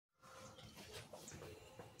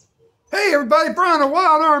Hey everybody, Brian, a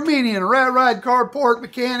wild Armenian, a rat ride, carport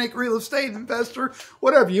mechanic, real estate investor,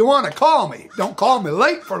 whatever you want to call me. Don't call me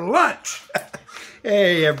late for lunch.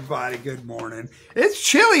 Hey everybody, good morning. It's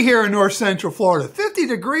chilly here in north central Florida. 50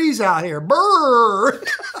 degrees out here. Brrr.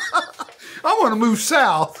 I want to move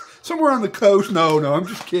south, somewhere on the coast. No, I'm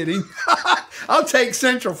just kidding. I'll take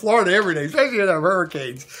central Florida every day, especially with the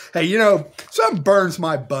hurricanes. Hey, you know, something burns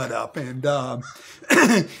my butt up, and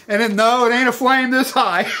then no, it ain't a flame this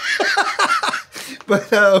high.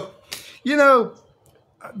 But you know,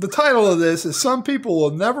 the title of this is "Some People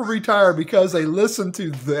Will Never Retire Because They Listen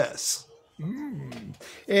to This."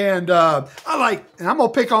 And I'm gonna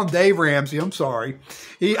pick on Dave Ramsey. I'm sorry,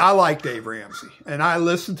 I like Dave Ramsey, and I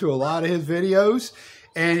listen to a lot of his videos,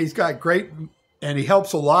 and he's got great. And he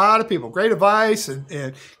helps a lot of people, great advice,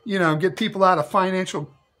 and you know, get people out of financial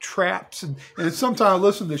traps. And sometimes I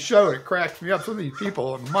listen to the show, and it cracks me up. Some of these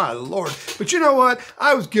people, my Lord. But you know what?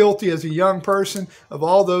 I was guilty as a young person of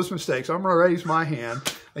all those mistakes. I'm going to raise my hand.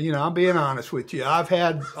 You know, I'm being honest with you. I've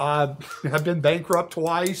been bankrupt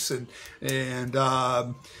twice, and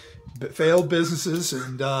failed businesses,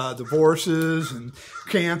 and divorces, and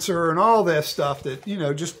cancer, and all that stuff that, you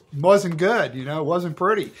know, just wasn't good. You know, it wasn't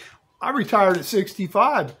pretty. I retired at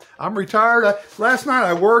 65. I'm retired. Last night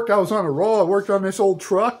I worked. I was on a roll. I worked on this old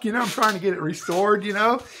truck. You know, I'm trying to get it restored, you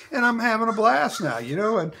know, and I'm having a blast now, you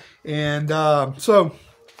know. So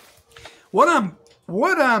what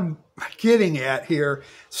I'm getting at here,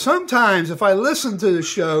 sometimes if I listen to the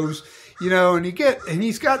shows, you know, and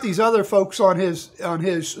he's got these other folks on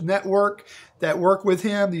his network that work with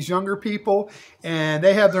him, these younger people, and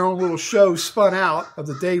they have their own little show spun out of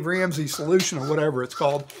the Dave Ramsey solution or whatever it's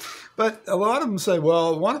called. But a lot of them say,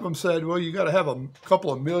 well, one of them said, well, you got to have a couple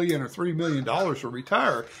of million or $3 million to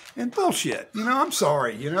retire. And bullshit, you know, I'm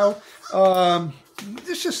sorry, you know.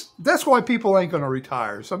 That's why people ain't going to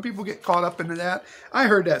retire. Some people get caught up into that. I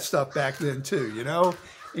heard that stuff back then too, you know.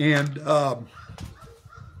 And,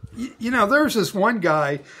 you know, there's this one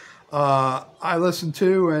guy I listened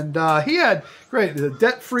to, and he had the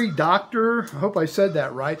debt-free doctor. I hope I said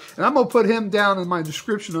that right. And I'm going to put him down in my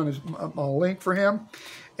description on a link for him.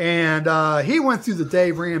 And he went through the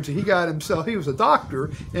Dave Ramsey. He was a doctor,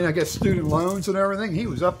 and I guess student loans and everything. He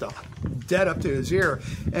was up to debt up to his ear.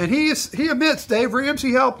 And he admits Dave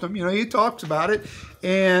Ramsey helped him. You know, he talks about it.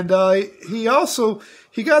 And he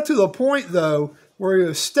got to the point, though, where he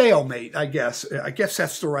was stalemate, I guess. I guess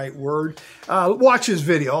that's the right word. Watch his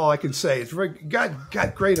video. All I can say is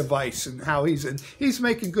got great advice, and how he's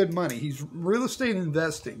making good money. He's real estate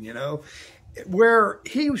investing, you know, where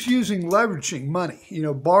he was using leveraging money, you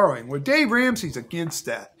know, borrowing. Where Dave Ramsey's against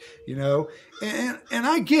that, you know. And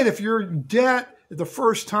I get if you're in debt the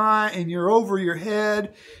first time and you're over your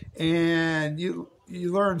head, and you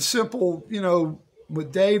learn simple, you know,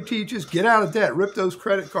 what Dave teaches, get out of debt, rip those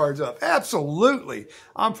credit cards up. Absolutely,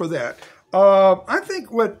 I'm for that. I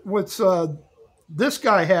think what's this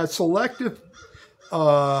guy has selective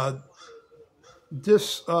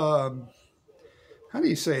how do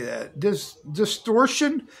you say that?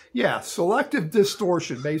 Distortion? Yeah, selective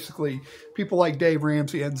distortion. Basically, people like Dave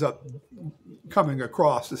Ramsey ends up coming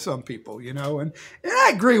across to some people, you know, and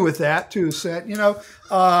I agree with that to a set, you know.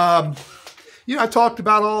 You know, I talked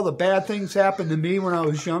about all the bad things happened to me when I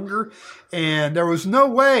was younger, and there was no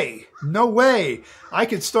way I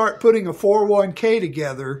could start putting a 401k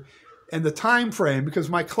together in the time frame, because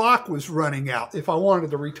my clock was running out if I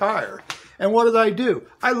wanted to retire. And what did I do?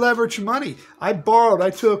 I leveraged money. I borrowed. I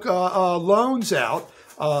took loans out,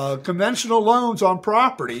 conventional loans on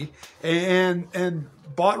property, and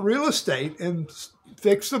bought real estate and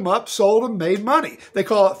fixed them up, sold them, made money. They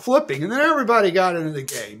call it flipping. And then everybody got into the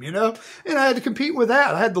game, you know. And I had to compete with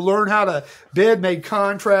that. I had to learn how to bid, make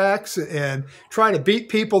contracts, and try to beat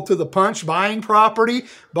people to the punch buying property.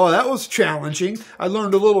 Boy, that was challenging. I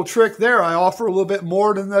learned a little trick there. I offer a little bit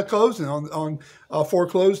more than the closing on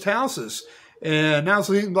foreclosed houses. And now it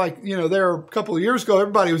seems like, you know, there a couple of years ago,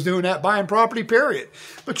 everybody was doing that, buying property, period.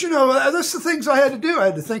 But, you know, that's the things I had to do. I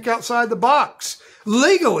had to think outside the box.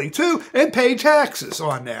 Legally, too, and pay taxes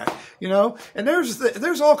on that, you know. And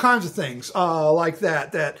there's all kinds of things like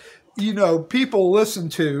that, you know, people listen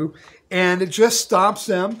to, and it just stops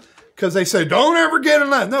them because they say, don't ever get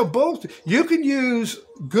in that. No, bullshit. You can use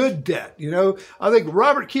good debt, you know. I think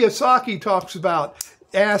Robert Kiyosaki talks about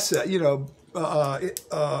asset, you know,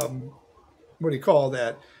 what do you call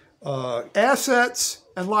that? Assets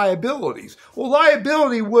and liabilities. Well,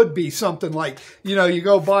 liability would be something like, you know, you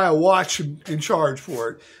go buy a watch and charge for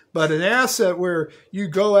it. But an asset where you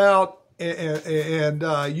go out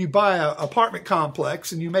and you buy an apartment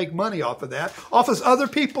complex and you make money off of that, off of other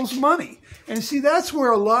people's money. And see, that's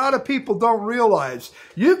where a lot of people don't realize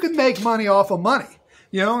you can make money off of money.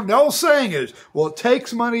 You know, the old saying is, well, it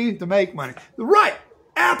takes money to make money. Right.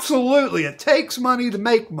 Absolutely. It takes money to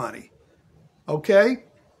make money. Okay?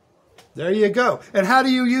 There you go. And how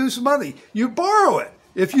do you use money? You borrow it.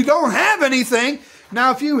 If you don't have anything,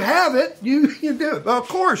 now if you have it, you do it. Well, of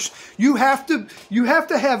course, you have to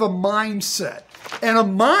have a mindset. And a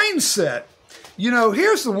mindset, you know,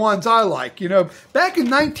 here's the ones I like. You know, back in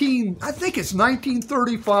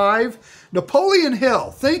 1935, Napoleon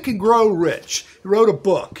Hill, Think and Grow Rich, he wrote a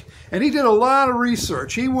book. And he did a lot of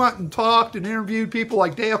research. He went and talked and interviewed people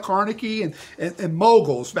like Dale Carnegie and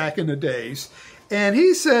moguls back in the days. And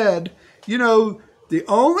he said, you know, the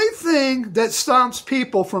only thing that stops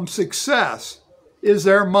people from success is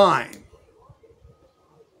their mind.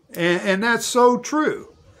 And that's so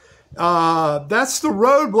true. That's the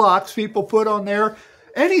roadblocks people put on there.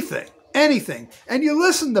 Anything. And you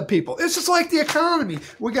listen to people. It's just like the economy.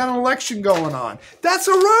 We got an election going on. That's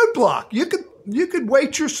a roadblock. You could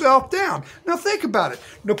weight yourself down. Now think about it.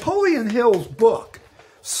 Napoleon Hill's book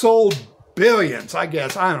sold billions, I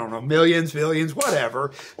guess. I don't know, millions, billions,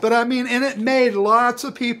 whatever. But I mean, and it made lots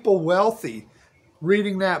of people wealthy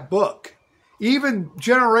reading that book. Even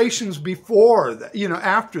generations before, you know,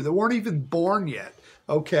 after, that weren't even born yet,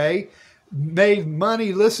 okay, made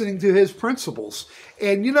money listening to his principles.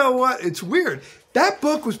 And you know what? It's weird. That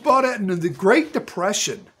book was bought out in the Great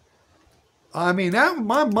Depression. I mean,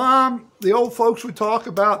 my mom, the old folks would talk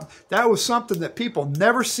about, that was something that people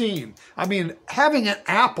never seen. I mean, having an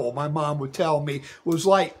apple, my mom would tell me, was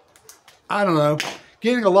like, I don't know,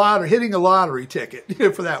 hitting a lottery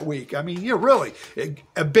ticket for that week. I mean, you know, really,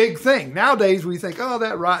 a big thing. Nowadays, we think, oh,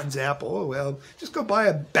 that rotten apple, oh, well, just go buy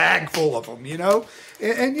a bag full of them, you know?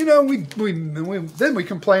 And you know, then we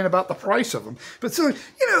complain about the price of them. But so,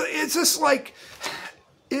 you know, it's just like,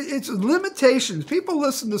 it's limitations. People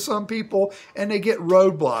listen to some people and they get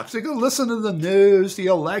roadblocks. They go listen to the news, the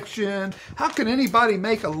election. How can anybody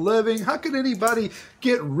make a living? How can anybody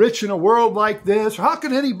get rich in a world like this? Or how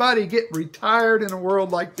can anybody get retired in a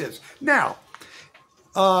world like this? Now,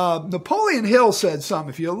 Napoleon Hill said something.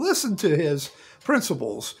 If you listen to his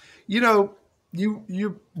principles, you know,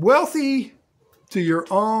 you're wealthy to your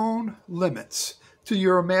own limits, to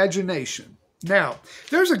your imagination. Now,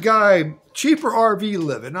 there's a guy, Cheaper RV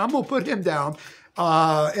Living. I'm going to put him down.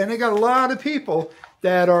 And they got a lot of people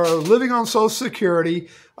that are living on Social Security.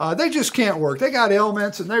 They just can't work. They got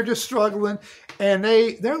ailments and they're just struggling. And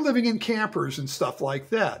they're living in campers and stuff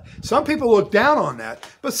like that. Some people look down on that.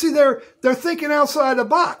 But see, they're thinking outside the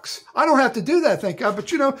box. I don't have to do that, thank God.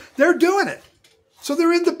 But, you know, they're doing it. So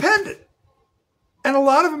they're independent. And a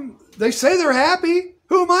lot of them, they say they're happy.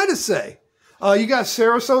 Who am I to say? You got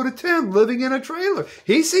Sarasota Tim living in a trailer.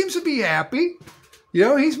 He seems to be happy. You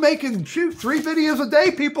know, he's making, 3 videos a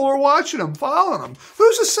day. People are watching him, following him.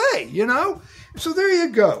 Who's to say, you know? So there you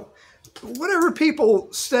go. Whatever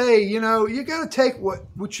people say, you know, you got to take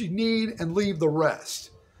what you need and leave the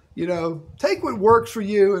rest. You know, take what works for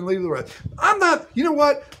you and leave the rest. I'm not, you know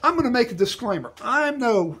what? I'm going to make a disclaimer. I'm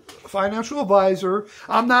no financial advisor.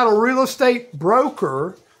 I'm not a real estate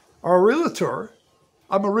broker or a realtor.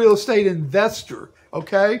 I'm a real estate investor,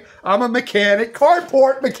 okay? I'm a mechanic,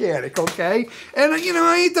 carport mechanic, okay? And, you know,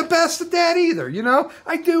 I ain't the best at that either, you know?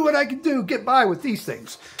 I do what I can do, get by with these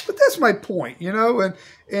things. But that's my point, you know?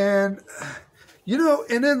 And you know,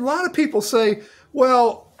 and then a lot of people say,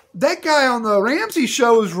 well, that guy on the Ramsey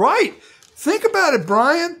show is right. Think about it,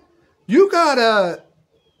 Brian. You gotta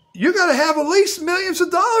have at least millions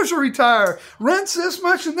of dollars to retire. Rent's this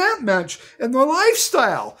much and that much. And the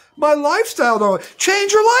lifestyle. My lifestyle, don't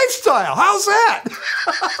change your lifestyle. How's that?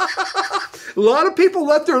 A lot of people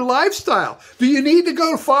let their lifestyle. Do you need to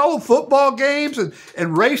go to follow football games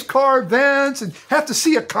and race car events and have to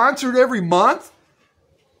see a concert every month?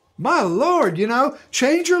 My Lord, you know,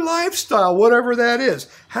 change your lifestyle, whatever that is.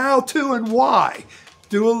 How to and why.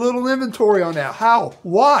 Do a little inventory on that. How?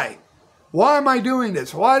 Why? Why am I doing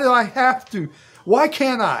this? Why do I have to? Why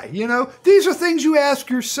can't I? You know, these are things you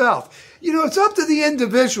ask yourself. You know, it's up to the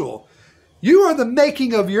individual. You are the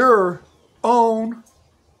making of your own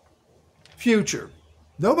future.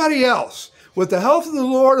 Nobody else. With the help of the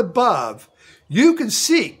Lord above, you can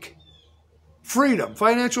seek freedom,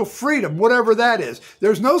 financial freedom, whatever that is.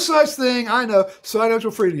 There's no such thing, I know,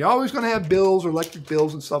 financial freedom. You're always going to have bills or electric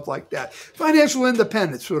bills and stuff like that. Financial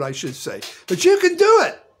independence, what I should say. But you can do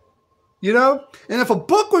it. You know, and if a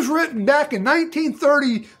book was written back in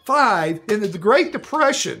 1935 in the Great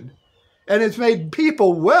Depression and it's made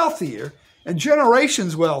people wealthier, and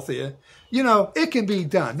generations wealthier, you know, it can be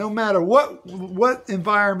done no matter what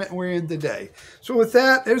environment we're in today. So with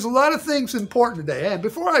that, there's a lot of things important today. And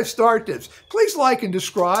before I start this, please like and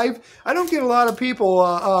subscribe. I don't get a lot of people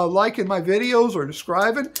liking my videos or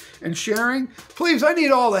subscribing and sharing. Please, I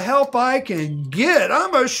need all the help I can get.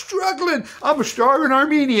 I'm a starving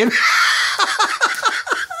Armenian.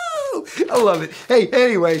 I love it. Hey,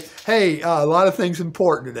 anyway, a lot of things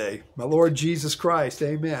important today. My Lord Jesus Christ,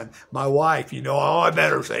 amen. My wife, you know, oh, I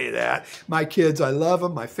better say that. My kids, I love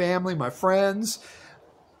them. My family, my friends.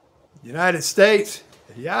 United States,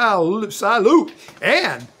 yeah, salute.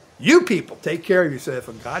 And you people, take care of yourself,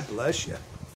 and God bless you.